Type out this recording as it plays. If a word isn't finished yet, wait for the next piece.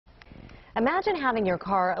Imagine having your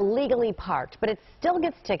car illegally parked, but it still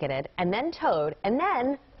gets ticketed and then towed and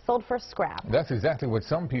then sold for scrap. That's exactly what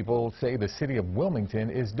some people say the city of Wilmington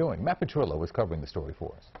is doing. Matt Petrillo is covering the story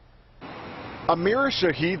for us. Amira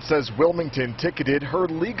Shahid says Wilmington ticketed her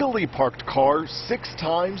legally parked car 6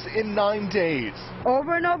 times in 9 days.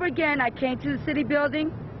 Over and over again, I came to the city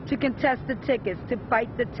building to contest the tickets, to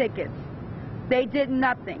fight the tickets. They did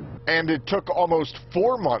nothing. And it took almost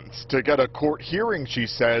 4 months to get a court hearing, she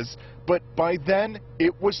says, but by then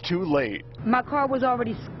it was too late. My car was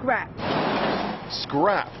already scrapped.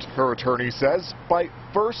 Scrapped, her attorney says, by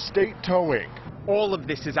First State Towing. All of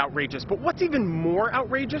this is outrageous, but what's even more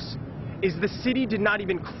outrageous is the city did not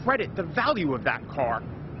even credit the value of that car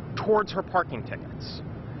towards her parking tickets.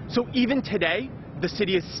 So even today, the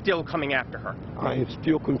city is still coming after her. I am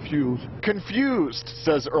still confused. Confused,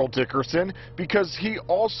 says Earl Dickerson, because he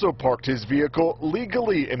also parked his vehicle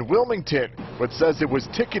legally in Wilmington, but says it was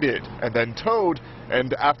ticketed and then towed,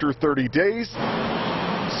 and after 30 days,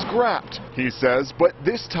 scrapped, he says, but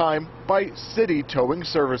this time by city towing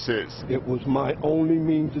services. It was my only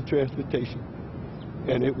means of transportation,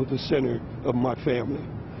 and it was the center of my family,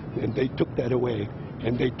 and they took that away,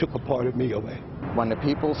 and they took a part of me away. When the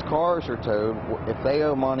people's cars are towed, if they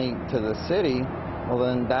owe money to the city, well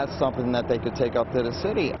then that's something that they could take up to the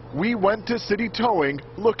city. We went to city towing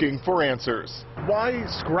looking for answers. Why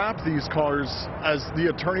scrap these cars as the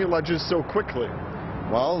attorney alleges so quickly?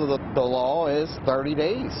 Well, the law is 30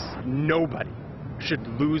 days. Nobody should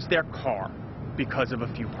lose their car because of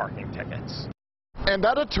a few parking tickets. And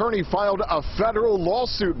that attorney filed a federal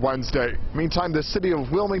lawsuit Wednesday. Meantime, the city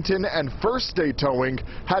of Wilmington and First State Towing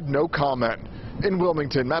had no comment. In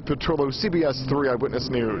Wilmington, Matt Petrillo, CBS 3 Eyewitness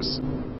News.